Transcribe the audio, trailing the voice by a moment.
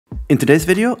In today's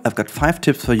video, I've got 5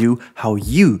 tips for you how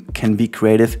you can be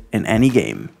creative in any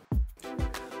game.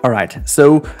 Alright,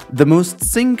 so the most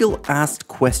single asked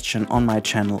question on my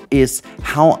channel is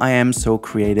how I am so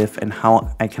creative and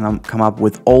how I can come up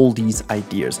with all these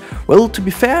ideas. Well, to be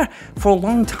fair, for a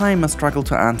long time I struggled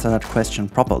to answer that question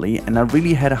properly and I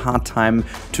really had a hard time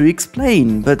to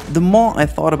explain, but the more I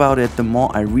thought about it, the more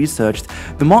I researched,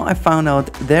 the more I found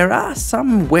out there are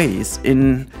some ways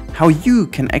in how you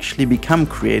can actually become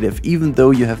creative even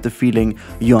though you have the feeling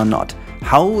you are not.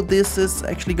 How this is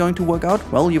actually going to work out?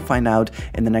 Well, you'll find out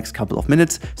in the next couple of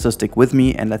minutes, so stick with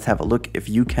me and let's have a look if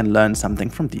you can learn something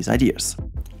from these ideas.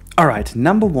 Alright,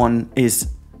 number 1 is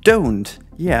don't.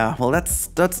 Yeah, well that's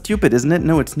stupid, isn't it?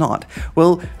 No, it's not.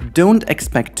 Well, don't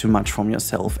expect too much from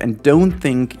yourself and don't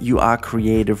think you are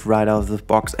creative right out of the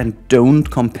box and don't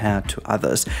compare to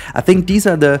others. I think these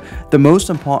are the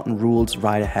most important rules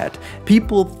right ahead.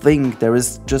 People think there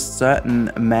is just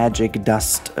certain magic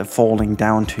dust falling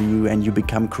down to you and you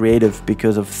become creative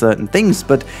because of certain things,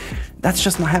 but that's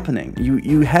just not happening.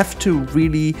 You have to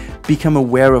really become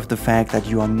aware of the fact that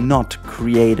you are not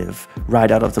creative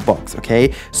right out of the box,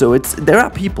 okay? So there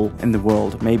are people in the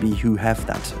world maybe who have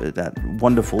that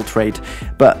wonderful trait,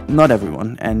 but not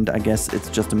everyone, and I guess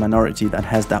it's just a minority that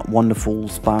has that wonderful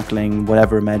sparkling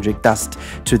whatever magic dust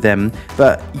to them,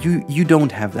 but you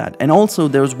don't have that. And also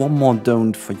there's one more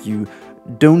don't for you.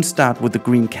 Don't start with the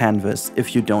green canvas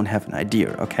if you don't have an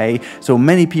idea, okay? So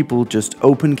many people just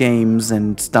open games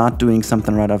and start doing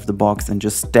something right out of the box and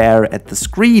just stare at the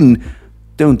screen.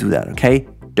 Don't do that, okay?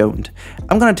 Don't.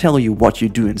 I'm gonna tell you what you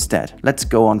do instead. Let's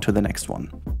go on to the next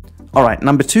one. Alright,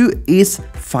 number 2 is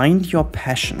find your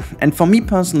passion. And for me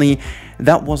personally,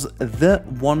 that was the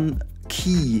one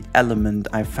key element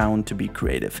I found to be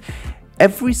creative.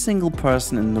 Every single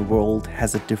person in the world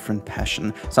has a different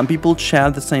passion. Some people share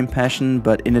the same passion,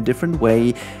 but in a different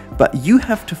way. But you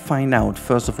have to find out,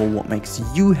 first of all, what makes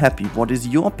you happy, what is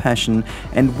your passion,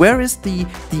 and where is the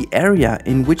area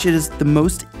in which it is the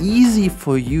most easy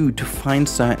for you to find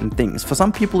certain things. For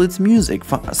some people, it's music.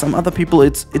 For some other people,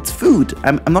 it's food.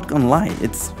 I'm not gonna lie,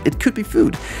 it could be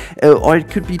food. Or it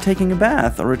could be taking a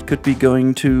bath, or it could be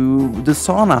going to the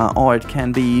sauna, or it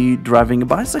can be driving a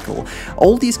bicycle.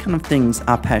 All these kind of things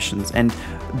are passions, and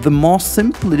the more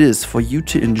simple it is for you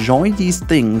to enjoy these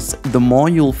things, the more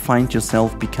you'll find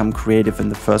yourself become creative in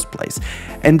the first place.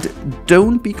 And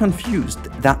don't be confused,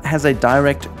 that has a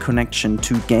direct connection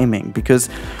to gaming, because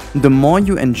the more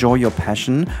you enjoy your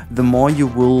passion, the more you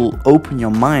will open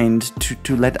your mind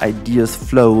to let ideas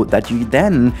flow that you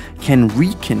then can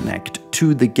reconnect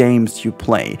to the games you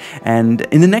play. And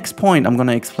in the next point, I'm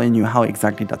gonna explain you how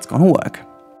exactly that's gonna work.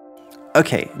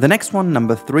 Okay, the next one,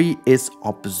 number 3, is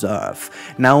observe.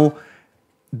 Now,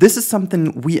 this is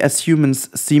something we as humans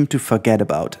seem to forget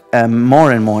about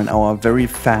more and more in our very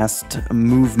fast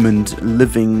movement,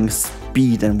 living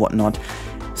speed and whatnot.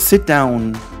 Sit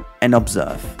down and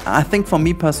observe. I think for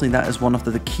me personally that is one of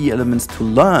the key elements to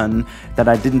learn that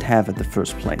I didn't have at the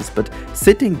first place. But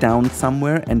sitting down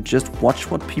somewhere and just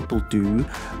watch what people do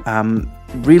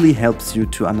really helps you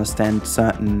to understand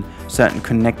certain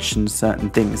connections, certain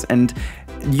things. And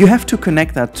you have to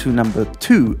connect that to number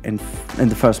 2 in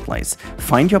the first place.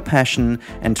 Find your passion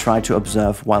and try to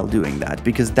observe while doing that,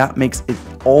 because that makes it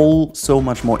all so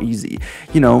much more easy.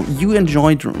 You know, you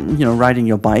enjoyed, riding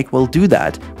your bike. Well, do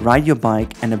that. Ride your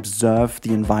bike and observe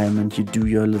the environment you do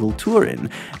your little tour in.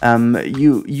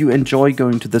 You enjoy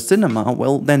going to the cinema.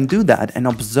 Well, then do that and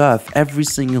observe every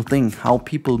single thing, how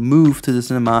people move to the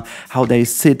cinema, how they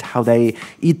sit, how they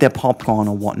eat their popcorn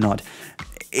or whatnot.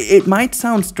 It might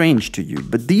sound strange to you,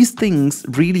 but these things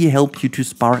really help you to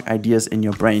spark ideas in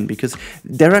your brain, because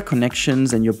there are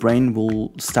connections and your brain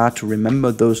will start to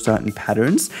remember those certain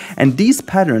patterns, and these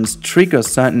patterns trigger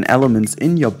certain elements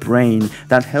in your brain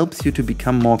that helps you to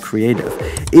become more creative.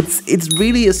 It's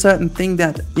really a certain thing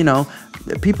that,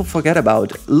 people forget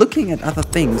about. Looking at other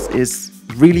things is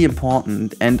really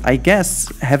important, and I guess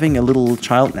having a little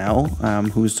child now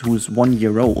who's 1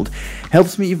 year old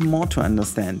helps me even more to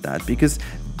understand that, because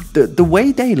the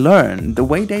way they learn, the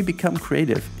way they become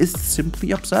creative is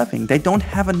simply observing. They don't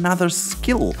have another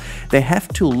skill. They have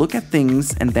to look at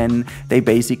things and then they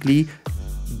basically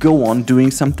go on doing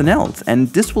something else, and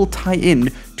this will tie in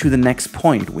to the next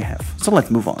point we have. So let's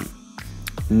move on.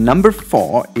 Number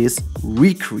 4 is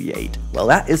recreate. Well,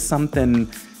 that is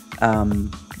something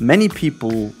many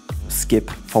people skip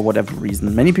for whatever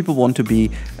reason. Many people want to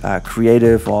be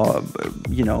creative or,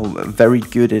 you know, very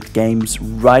good at games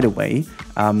right away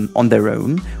on their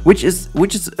own, which is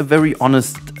a very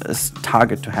honest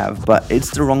target to have, but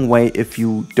it's the wrong way if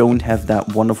you don't have that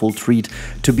wonderful treat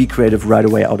to be creative right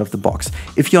away out of the box.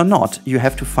 If you're not, you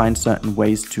have to find certain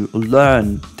ways to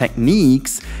learn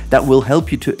techniques that will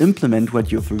help you to implement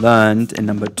what you've learned in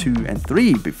number 2 and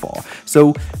 3 before.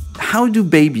 So how do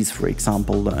babies, for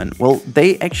example, learn? Well,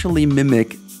 they actually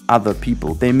mimic other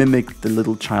people. They mimic the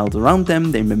little child around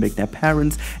them, they mimic their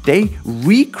parents, they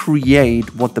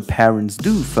recreate what the parents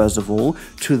do, first of all,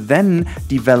 to then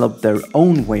develop their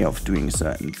own way of doing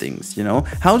certain things, you know?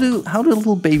 How do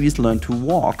little babies learn to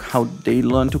walk? How they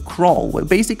learn to crawl? Well,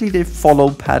 basically they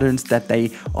follow patterns that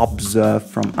they observe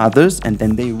from others, and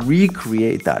then they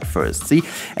recreate that first, see?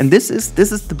 And this is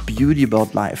the beauty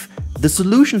about life. The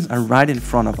solutions are right in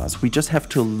front of us. We just have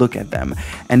to look at them.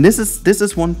 And this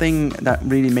is one thing that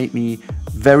really made me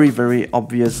very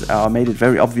obvious, made it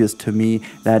very obvious to me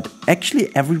that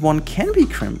actually everyone can be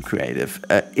creative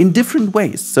in different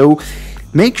ways. So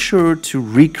make sure to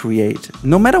recreate,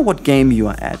 no matter what game you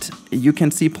are at. You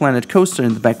can see Planet Coaster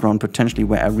in the background potentially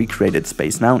where I recreated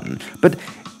Space Mountain. But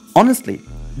honestly,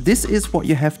 this is what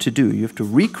you have to do. You have to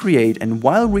recreate, and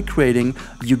while recreating,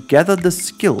 you gather the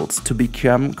skills to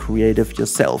become creative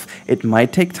yourself. It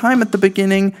might take time at the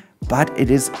beginning, but it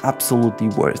is absolutely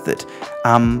worth it.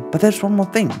 But there's one more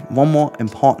thing, one more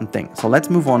important thing. So let's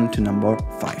move on to number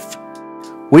 5,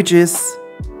 which is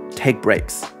take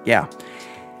breaks. Yeah,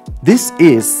 this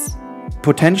is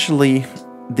potentially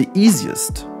the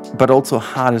easiest, but also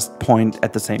hardest point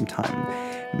at the same time.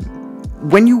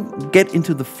 When you get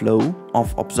into the flow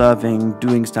of observing,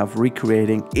 doing stuff,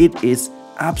 recreating, it is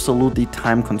absolutely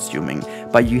time consuming,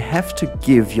 but you have to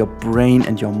give your brain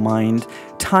and your mind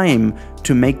time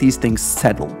to make these things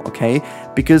settle, okay?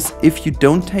 Because if you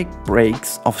don't take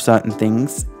breaks of certain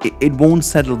things, it won't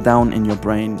settle down in your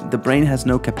brain. The brain has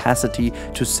no capacity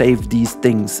to save these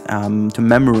things, to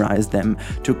memorize them,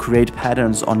 to create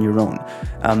patterns on your own.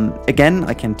 Again,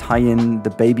 I can tie in the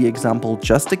baby example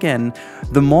just again.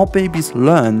 The more babies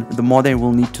learn, the more they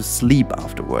will need to sleep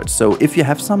afterwards. So if you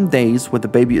have some days where the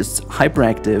baby is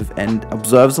hyperactive and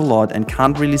observes a lot and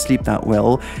can't really sleep that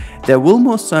well, there will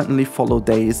most certainly follow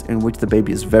days in which the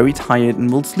baby is very tired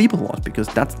and will sleep a lot, because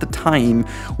that's the time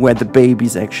where the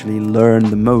babies actually learn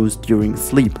the most during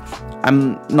sleep.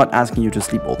 I'm not asking you to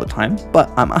sleep all the time,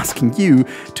 but I'm asking you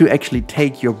to actually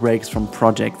take your breaks from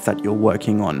projects that you're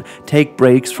working on. Take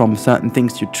breaks from certain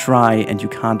things you try and you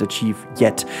can't achieve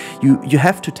yet. You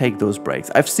have to take those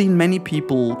breaks. I've seen many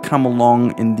people come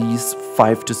along in these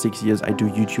 5 to 6 years I do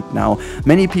YouTube now.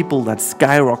 Many people that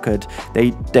skyrocket,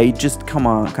 they just come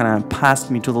on, kind of passed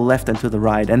me to the left and to the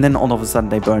right, and then all of a sudden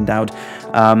they burned out,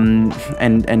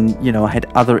 and you know, had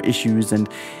other issues. And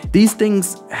these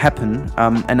things happen,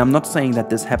 and I'm not saying that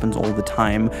this happens all the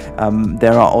time.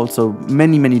 There are also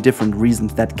many different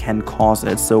reasons that can cause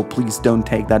it, so please don't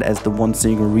take that as the one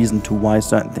single reason to why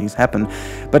certain things happen.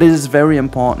 But it is very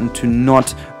important to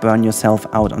not burn yourself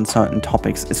out on certain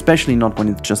topics, especially not when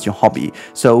it's just your hobby.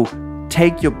 So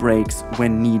take your breaks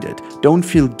when needed. Don't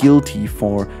feel guilty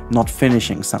for not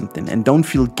finishing something, and don't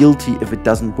feel guilty if it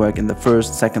doesn't work in the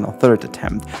first, second or third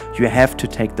attempt. You have to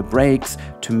take the breaks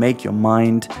to make your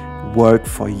mind work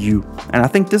for you. And I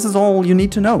think this is all you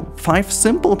need to know. 5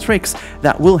 simple tricks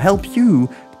that will help you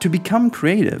to become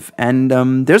creative. And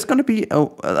there's going to be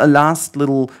a last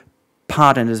little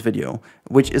part in this video,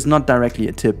 which is not directly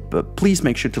a tip, but please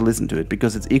make sure to listen to it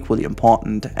because it's equally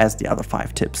important as the other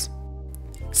 5 tips.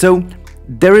 So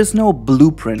there is no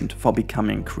blueprint for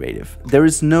becoming creative. There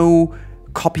is no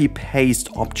copy-paste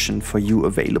option for you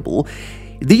available.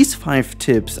 These 5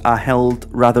 tips are held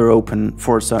rather open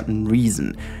for a certain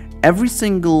reason. Every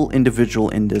single individual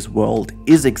in this world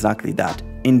is exactly that,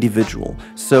 individual.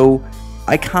 So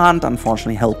I can't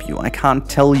unfortunately help you. I can't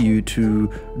tell you to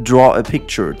draw a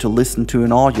picture, to listen to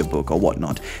an audiobook or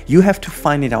whatnot. You have to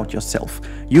find it out yourself.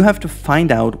 You have to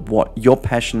find out what your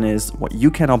passion is, what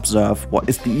you can observe, what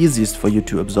is the easiest for you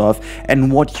to observe,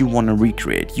 and what you want to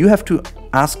recreate. You have to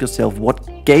ask yourself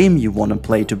what game you want to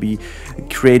play to be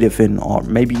creative in, or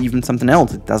maybe even something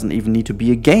else. It doesn't even need to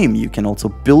be a game. You can also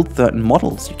build certain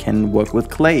models. You can work with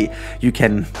clay. You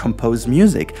can compose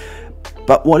music.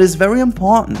 But what is very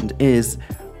important is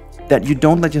that you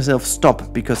don't let yourself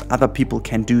stop because other people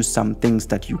can do some things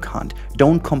that you can't.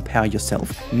 Don't compare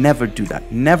yourself. Never do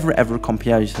that. Never ever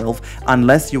compare yourself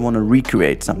unless you want to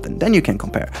recreate something. Then you can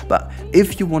compare. But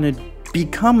if you want to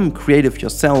become creative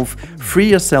yourself, free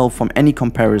yourself from any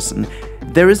comparison,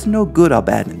 there is no good or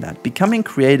bad in that. Becoming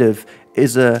creative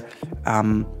is a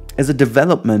is a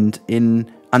development in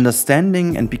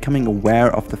understanding and becoming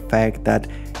aware of the fact that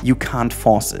you can't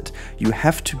force it. You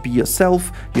have to be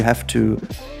yourself, you have to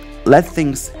let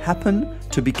things happen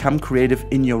to become creative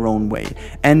in your own way.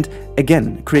 And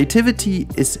again, creativity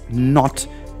is not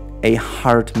a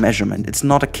hard measurement. It's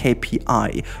not a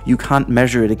KPI. You can't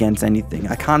measure it against anything.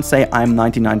 I can't say I'm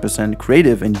 99%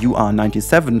 creative and you are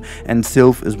 97 and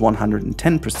Sylph is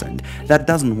 110%. That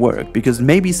doesn't work, because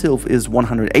maybe Sylph is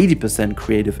 180%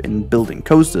 creative in building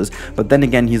coasters, but then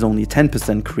again he's only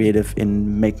 10% creative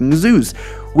in making zoos,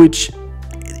 which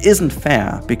isn't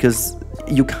fair because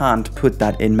you can't put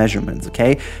that in measurements,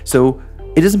 okay? So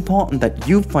it is important that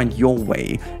you find your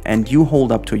way and you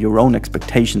hold up to your own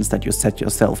expectations that you set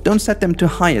yourself. Don't set them too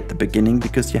high at the beginning,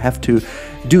 because you have to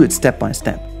do it step by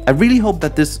step. I really hope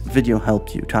that this video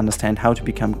helped you to understand how to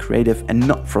become creative and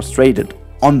not frustrated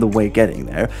on the way getting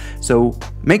there. So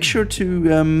make sure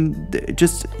to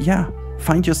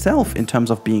find yourself in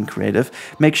terms of being creative.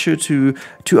 Make sure to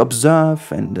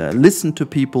observe and listen to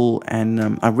people,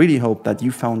 and I really hope that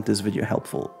you found this video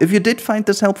helpful. If you did find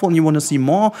this helpful and you want to see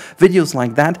more videos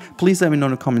like that, please let me know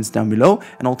in the comments down below,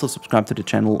 and also subscribe to the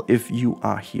channel if you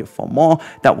are here for more.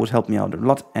 That would help me out a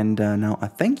lot. And now I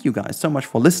thank you guys so much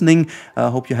for listening. I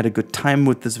hope you had a good time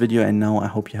with this video, and now I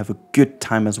hope you have a good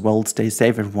time as well. Stay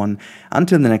safe, everyone.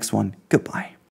 Until the next one, goodbye.